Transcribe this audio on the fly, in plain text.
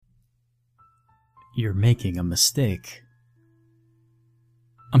You're making a mistake.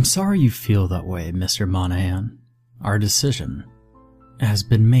 I'm sorry you feel that way, Mr. Monahan. Our decision has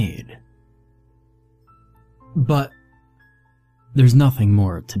been made. But there's nothing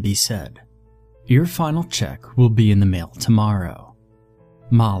more to be said. Your final check will be in the mail tomorrow.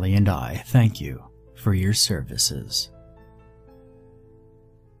 Molly and I thank you for your services.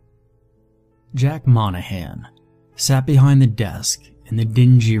 Jack Monahan sat behind the desk in the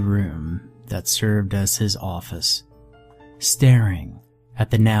dingy room that served as his office, staring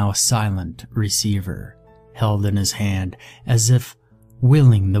at the now silent receiver held in his hand as if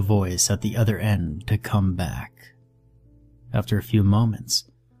willing the voice at the other end to come back. After a few moments,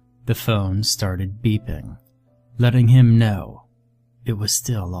 the phone started beeping, letting him know it was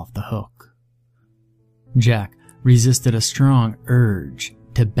still off the hook. Jack resisted a strong urge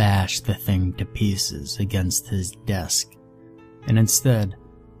to bash the thing to pieces against his desk, and instead,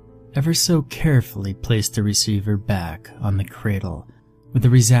 ever so carefully placed the receiver back on the cradle with a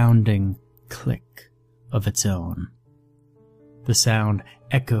resounding click of its own. The sound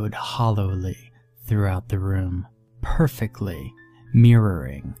echoed hollowly throughout the room, perfectly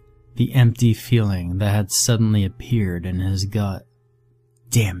mirroring the empty feeling that had suddenly appeared in his gut.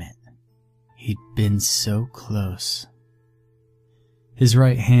 Damn it, he'd been so close. His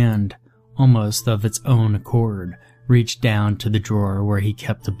right hand, almost of its own accord, reached down to the drawer where he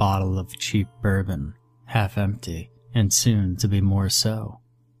kept a bottle of cheap bourbon, half empty, and soon to be more so,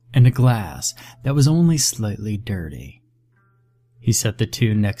 and a glass that was only slightly dirty. He set the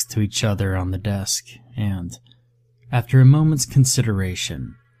two next to each other on the desk and, after a moment's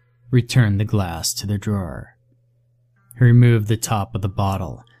consideration, returned the glass to the drawer. He removed the top of the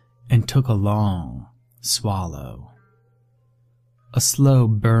bottle and took a long swallow. A slow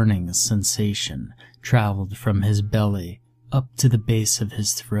burning sensation traveled from his belly up to the base of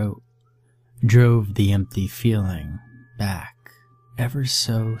his throat, drove the empty feeling back ever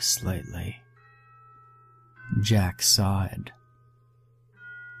so slightly. Jack sighed.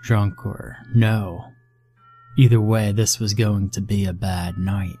 Drunk or no, either way this was going to be a bad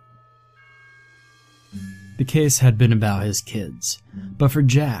night. The case had been about his kids, but for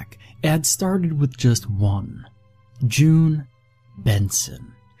Jack, it had started with just one, June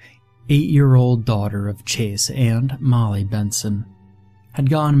Benson, 8-year-old daughter of Chase and Molly Benson, had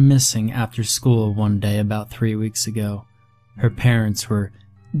gone missing after school one day about 3 weeks ago. Her parents were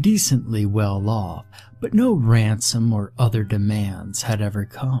decently well off, but no ransom or other demands had ever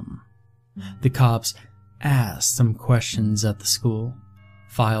come. The cops asked some questions at the school,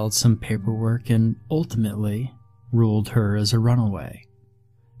 filed some paperwork, and ultimately ruled her as a runaway.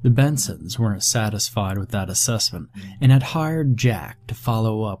 The Bensons weren't satisfied with that assessment and had hired Jack to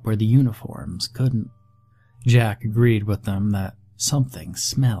follow up where the uniforms couldn't. Jack agreed with them that something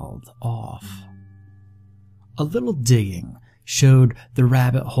smelled off. A little digging showed the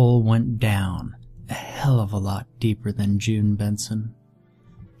rabbit hole went down a hell of a lot deeper than June Benson.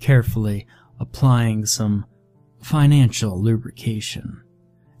 Carefully applying some financial lubrication,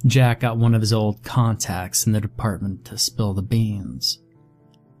 Jack got one of his old contacts in the department to spill the beans.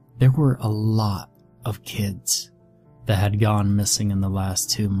 There were a lot of kids that had gone missing in the last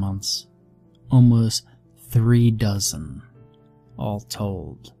 2 months. Almost 3 dozen, all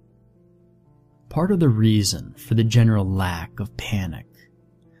told. Part of the reason for the general lack of panic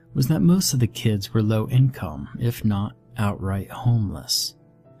was that most of the kids were low income, if not outright homeless.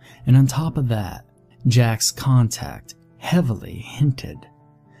 And on top of that, Jack's contact heavily hinted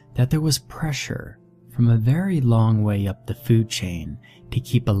that there was pressure from a very long way up the food chain to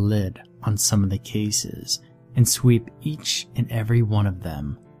keep a lid on some of the cases and sweep each and every one of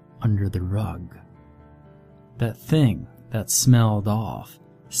them under the rug. That thing that smelled off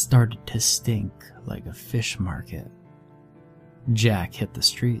started to stink like a fish market. Jack hit the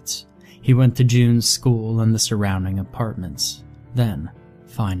streets. He went to June's school and the surrounding apartments. Then,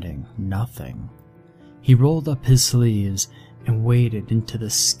 finding nothing, he rolled up his sleeves and waded into the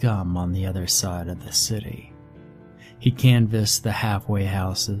scum on the other side of the city. He canvassed the halfway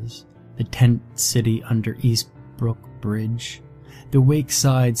houses, the tent city under Eastbrook Bridge, the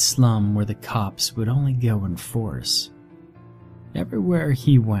Wakeside slum where the cops would only go in force. Everywhere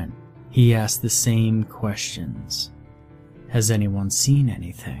he went, he asked the same questions. Has anyone seen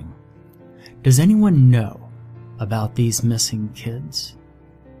anything? Does anyone know about these missing kids?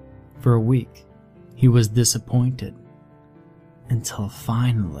 For a week, he was disappointed, until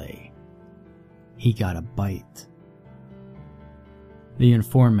finally, he got a bite. The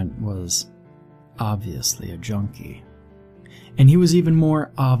informant was obviously a junkie, and he was even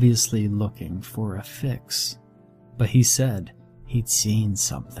more obviously looking for a fix, but he said he'd seen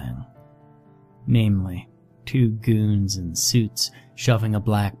something. namely, 2 goons in suits shoving a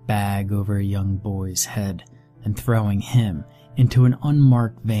black bag over a young boy's head and throwing him into an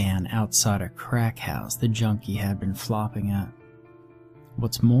unmarked van outside a crack house the junkie had been flopping at.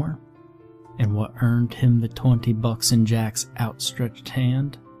 What's more, and what earned him the $20 in Jack's outstretched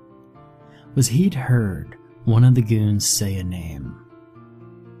hand, was he'd heard one of the goons say a name.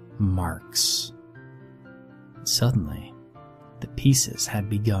 Marks. Suddenly, the pieces had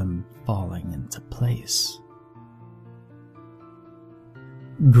begun falling into place.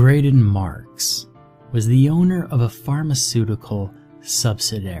 Graydon Marks was the owner of a pharmaceutical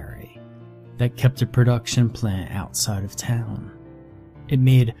subsidiary that kept a production plant outside of town. It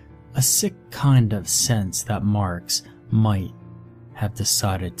made a sick kind of sense that Marks might have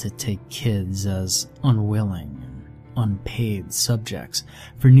decided to take kids as unwilling and unpaid subjects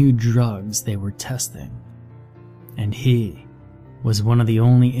for new drugs they were testing. And he was one of the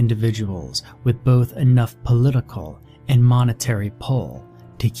only individuals with both enough political and monetary pull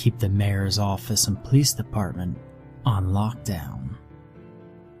to keep the mayor's office and police department on lockdown.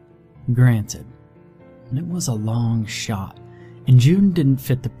 Granted, it was a long shot, and June didn't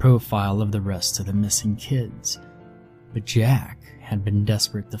fit the profile of the rest of the missing kids, but Jack had been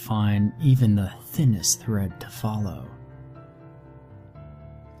desperate to find even the thinnest thread to follow.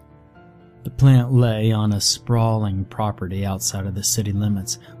 The plant lay on a sprawling property outside of the city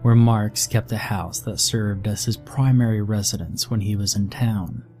limits, where Marks kept a house that served as his primary residence when he was in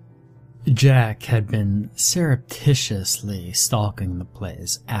town. Jack had been surreptitiously stalking the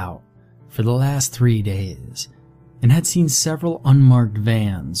place out for the last 3 days, and had seen several unmarked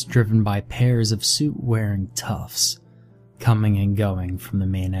vans driven by pairs of suit-wearing toughs coming and going from the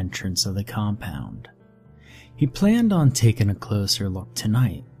main entrance of the compound. He planned on taking a closer look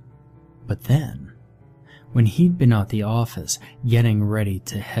tonight. But then, when he'd been at the office getting ready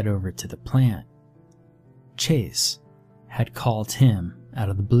to head over to the plant, Chase had called him out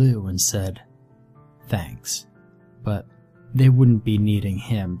of the blue and said, thanks, but they wouldn't be needing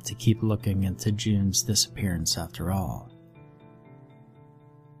him to keep looking into June's disappearance after all.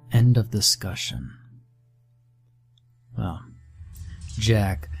 End of discussion. Well,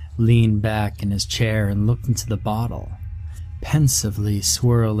 Jack leaned back in his chair and looked into the bottle, pensively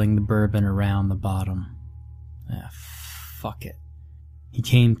swirling the bourbon around the bottom. Fuck it. He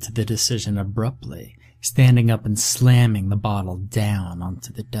came to the decision abruptly, standing up and slamming the bottle down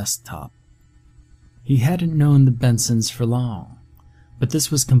onto the desktop. He hadn't known the Bensons for long, but this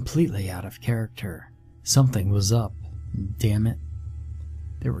was completely out of character. Something was up, damn it.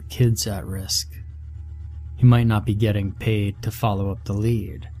 There were kids at risk. He might not be getting paid to follow up the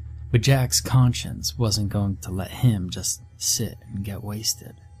lead, but Jack's conscience wasn't going to let him just sit and get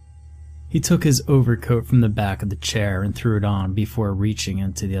wasted. He took his overcoat from the back of the chair and threw it on before reaching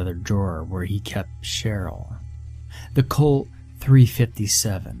into the other drawer where he kept Cheryl. The Colt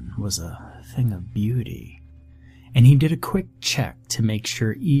 357 was a thing of beauty, and he did a quick check to make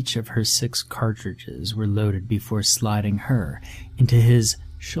sure each of her 6 cartridges were loaded before sliding her into his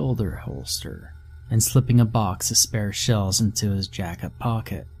shoulder holster and slipping a box of spare shells into his jacket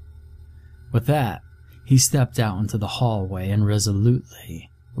pocket. With that, he stepped out into the hallway and resolutely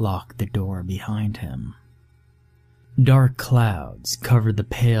locked the door behind him. Dark clouds covered the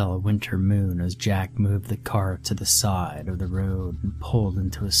pale winter moon as Jack moved the car to the side of the road and pulled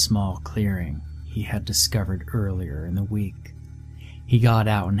into a small clearing he had discovered earlier in the week. He got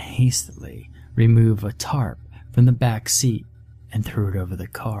out and hastily removed a tarp from the back seat and threw it over the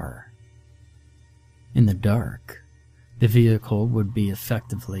car. In the dark, the vehicle would be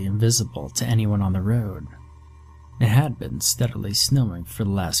effectively invisible to anyone on the road. It had been steadily snowing for the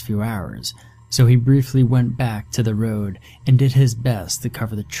last few hours, so he briefly went back to the road and did his best to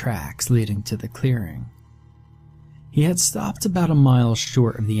cover the tracks leading to the clearing. He had stopped about a mile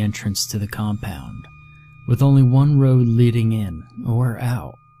short of the entrance to the compound, with only one road leading in or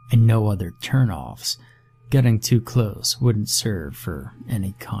out and no other turnoffs. Getting too close wouldn't serve for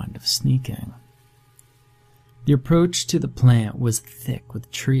any kind of sneaking. The approach to the plant was thick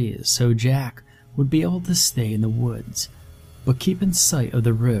with trees, so Jack would be able to stay in the woods, but keep in sight of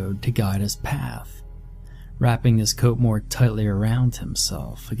the road to guide his path. Wrapping his coat more tightly around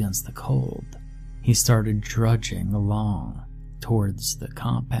himself against the cold, he started trudging along towards the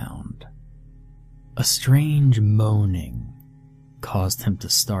compound. A strange moaning caused him to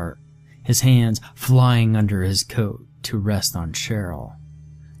start, his hands flying under his coat to rest on Cheryl.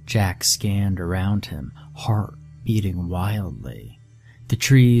 Jack scanned around him, heart beating wildly. The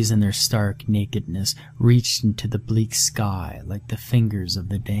trees in their stark nakedness reached into the bleak sky like the fingers of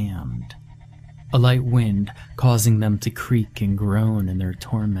the damned, a light wind causing them to creak and groan in their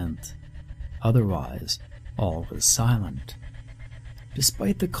torment. Otherwise, all was silent.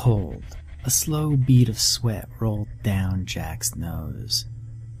 Despite the cold, a slow bead of sweat rolled down Jack's nose,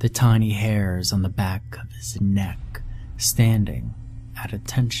 the tiny hairs on the back of his neck standing at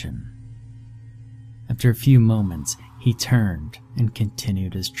attention. After a few moments, he turned and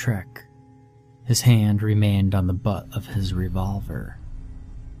continued his trek. His hand remained on the butt of his revolver.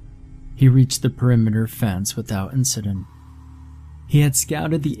 He reached the perimeter fence without incident. He had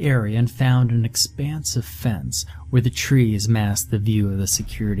scouted the area and found an expansive fence where the trees masked the view of the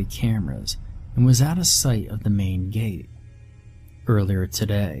security cameras and was out of sight of the main gate. Earlier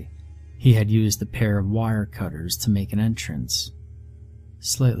today, he had used a pair of wire cutters to make an entrance.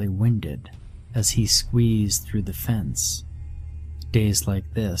 Slightly winded as he squeezed through the fence, days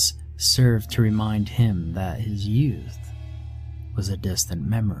like this served to remind him that his youth was a distant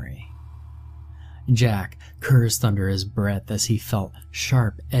memory. Jack cursed under his breath as he felt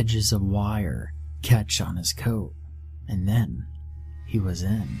sharp edges of wire catch on his coat, and then he was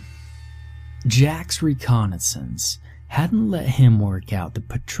in. Jack's reconnaissance hadn't let him work out the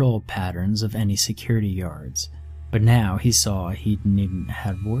patrol patterns of any security yards, but now he saw he needn't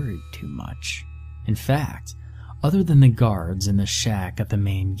have worried too much. In fact, other than the guards in the shack at the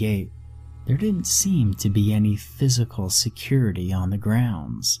main gate, there didn't seem to be any physical security on the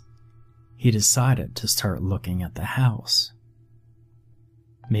grounds. He decided to start looking at the house.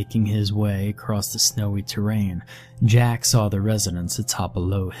 Making his way across the snowy terrain, Jack saw the residence atop a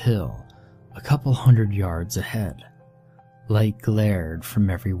low hill, a couple 100 yards ahead. Light glared from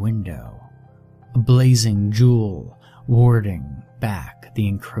every window, a blazing jewel warding back the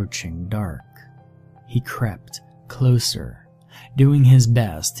encroaching dark. He crept closer, doing his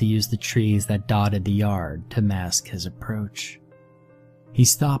best to use the trees that dotted the yard to mask his approach. He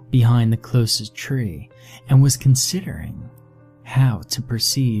stopped behind the closest tree and was considering how to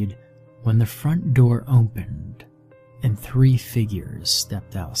proceed when the front door opened and 3 figures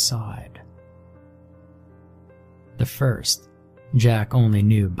stepped outside. The first, Jack only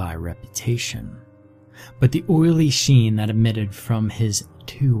knew by reputation, but the oily sheen that emitted from his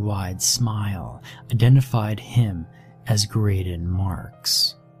too wide smile identified him as Graydon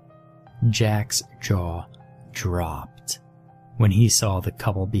Marks. Jack's jaw dropped when he saw the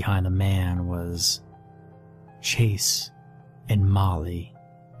couple behind the man was Chase and Molly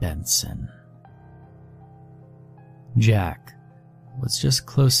Benson. Jack was just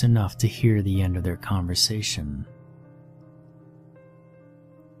close enough to hear the end of their conversation.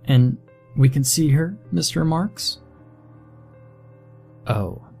 "And we can see her, Mr. Marks?"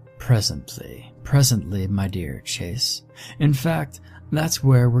 "Oh, presently, my dear Chase. In fact, that's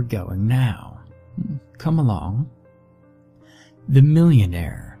where we're going now. Come along." The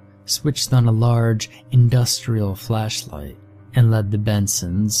millionaire switched on a large industrial flashlight and led the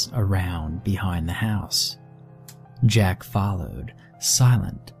Bensons around behind the house. Jack followed,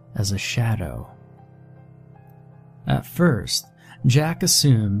 silent as a shadow. At first, Jack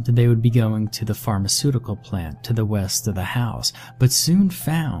assumed they would be going to the pharmaceutical plant to the west of the house, but soon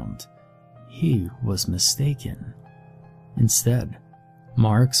found he was mistaken. Instead,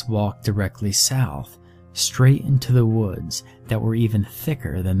 Marks walked directly south, straight into the woods that were even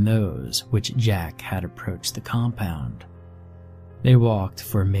thicker than those which Jack had approached the compound. They walked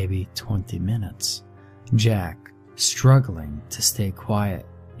for maybe 20 minutes, Jack struggling to stay quiet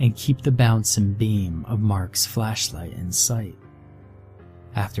and keep the bouncing beam of Mark's flashlight in sight.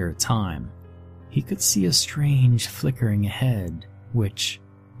 After a time, he could see a strange flickering ahead, which,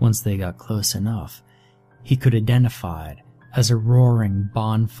 once they got close enough, he could identify as a roaring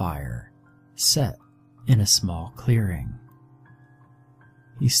bonfire set in a small clearing.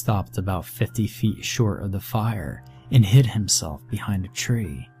 He stopped about 50 feet short of the fire and hid himself behind a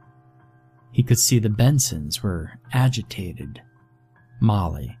tree. He could see the Bensons were agitated.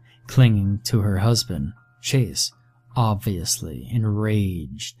 Molly, clinging to her husband, Chase, obviously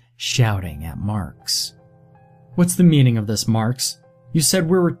enraged, shouting at Marks. "What's the meaning of this, Marks? You said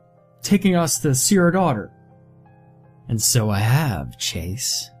we were taking us to see our daughter." "And so I have,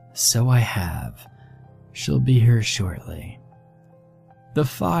 Chase. So I have. She'll be here shortly. The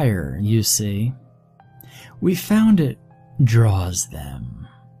fire, you see. We found it draws them."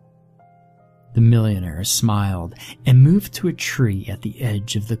 The millionaire smiled and moved to a tree at the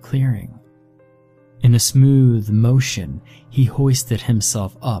edge of the clearing. In a smooth motion, he hoisted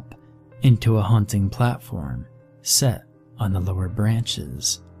himself up into a hunting platform set on the lower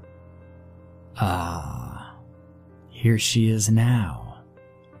branches. Ah, here she is now.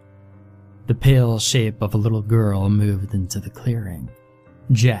 The pale shape of a little girl moved into the clearing.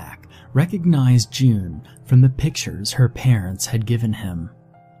 Jack recognized June from the pictures her parents had given him.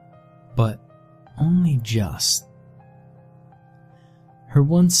 But only just. Her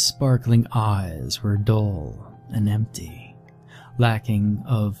once sparkling eyes were dull and empty, lacking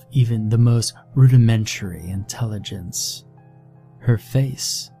of even the most rudimentary intelligence. Her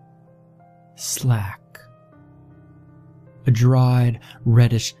face, slack. A dried,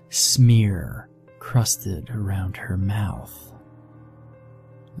 reddish smear crusted around her mouth.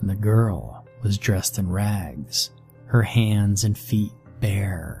 And the girl was dressed in rags, her hands and feet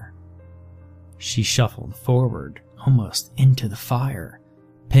bare. She shuffled forward, almost into the fire,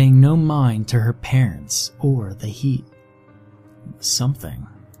 paying no mind to her parents or the heat. Something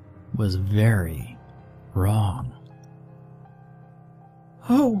was very wrong.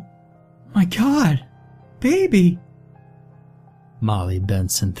 "Oh, my God, baby!" Molly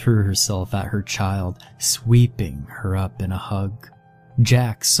Benson threw herself at her child, sweeping her up in a hug.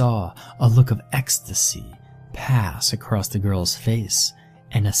 Jack saw a look of ecstasy pass across the girl's face,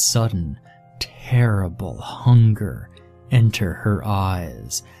 and a sudden, terrible hunger enter her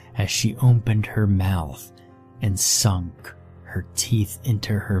eyes as she opened her mouth and sunk her teeth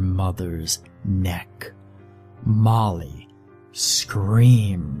into her mother's neck. Molly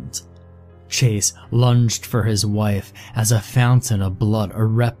screamed. Chase lunged for his wife as a fountain of blood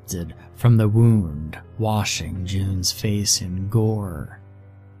erupted from the wound, washing June's face in gore.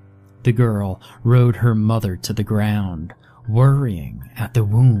 The girl rode her mother to the ground, worrying at the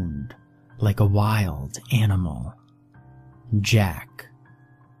wound like a wild animal. Jack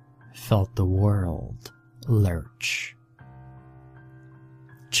felt the world lurch.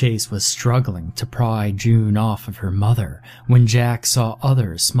 Chase was struggling to pry June off of her mother when Jack saw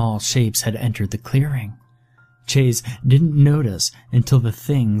other small shapes had entered the clearing. Chase didn't notice until the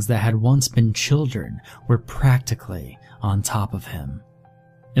things that had once been children were practically on top of him.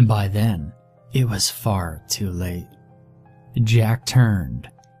 And by then, it was far too late. Jack turned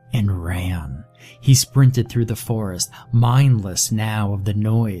and ran. He sprinted through the forest, mindless now of the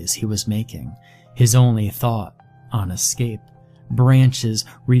noise he was making, his only thought on escape. Branches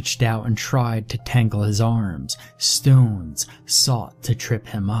reached out and tried to tangle his arms. Stones sought to trip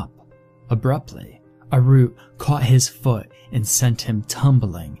him up. Abruptly, a root caught his foot and sent him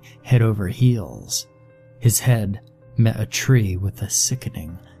tumbling head over heels. His head met a tree with a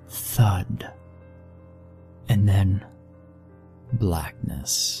sickening thud. And then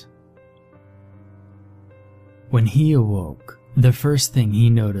blackness. When he awoke, the first thing he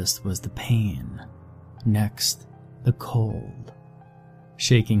noticed was the pain. Next, the cold.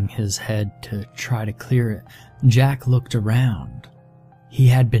 Shaking his head to try to clear it, Jack looked around. He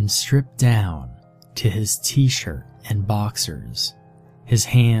had been stripped down to his t-shirt and boxers, his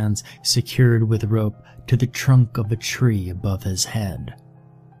hands secured with rope to the trunk of a tree above his head.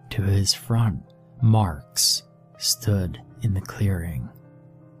 To his front, Marks stood in the clearing,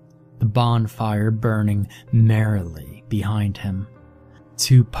 the bonfire burning merrily behind him.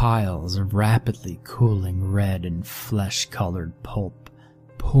 Two piles of rapidly cooling red and flesh-colored pulp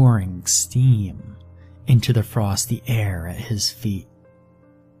pouring steam into the frosty air at his feet.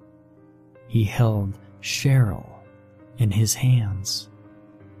 He held Cheryl in his hands.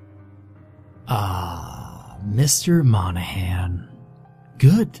 "Ah, Mr. Monahan.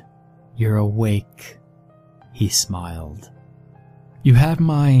 Good, you're awake," he smiled. "You have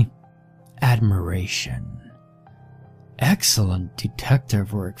my admiration. Excellent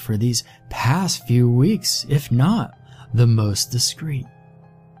detective work for these past few weeks, if not the most discreet."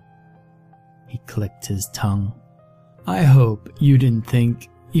 He clicked his tongue. "I hope you didn't think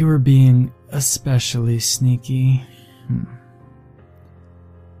you were being especially sneaky."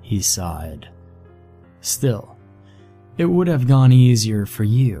 He sighed. "Still, it would have gone easier for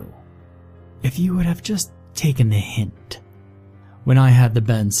you if you would have just taken the hint when I had the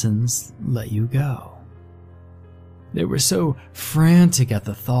Bensons let you go. They were so frantic at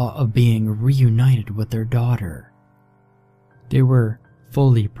the thought of being reunited with their daughter. They were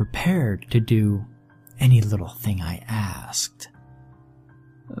fully prepared to do any little thing I asked.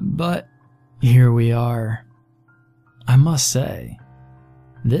 But here we are. I must say,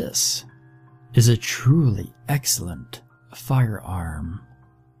 this is a truly excellent firearm."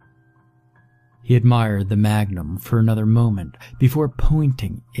 He admired the Magnum for another moment before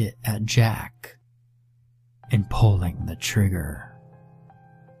pointing it at Jack and pulling the trigger.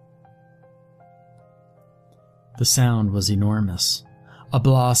 The sound was enormous. A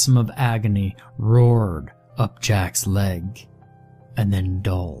blossom of agony roared up Jack's leg and then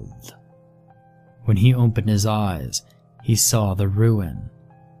dulled. When he opened his eyes, he saw the ruin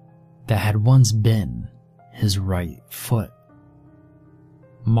that had once been his right foot.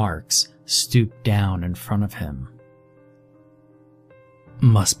 Marks stooped down in front of him.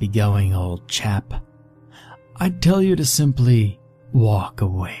 Must be going, old chap. I'd tell you to simply walk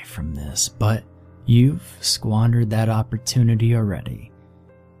away from this, but you've squandered that opportunity already,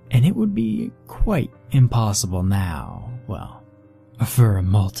 and it would be quite impossible now, well, for a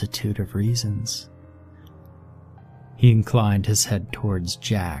multitude of reasons. He inclined his head towards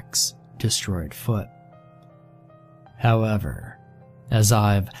Jack's destroyed foot. However, as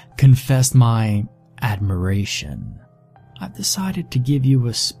I've confessed my admiration, I've decided to give you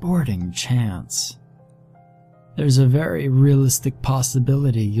a sporting chance. There's a very realistic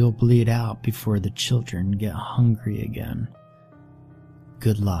possibility you'll bleed out before the children get hungry again.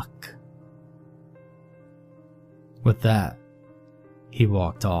 Good luck. With that, he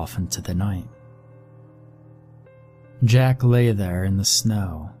walked off into the night. Jack lay there in the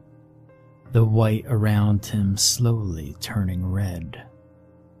snow, the white around him slowly turning red,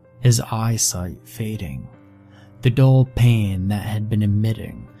 his eyesight fading, the dull pain that had been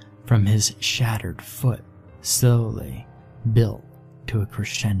emitting from his shattered foot slowly built to a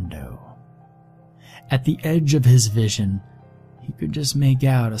crescendo. At the edge of his vision, he could just make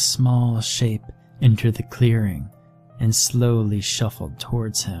out a small shape enter the clearing and slowly shuffled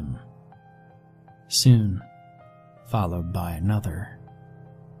towards him, soon followed by another.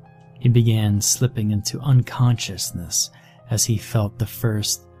 He began slipping into unconsciousness as he felt the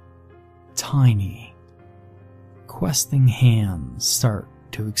first tiny, questing hands start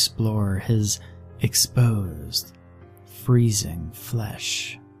to explore his exposed, freezing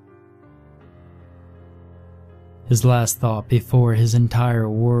flesh. His last thought before his entire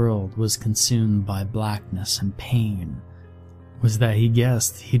world was consumed by blackness and pain was that he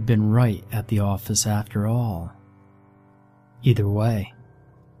guessed he'd been right at the office after all. Either way,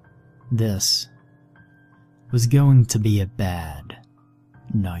 this was going to be a bad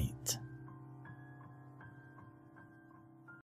night.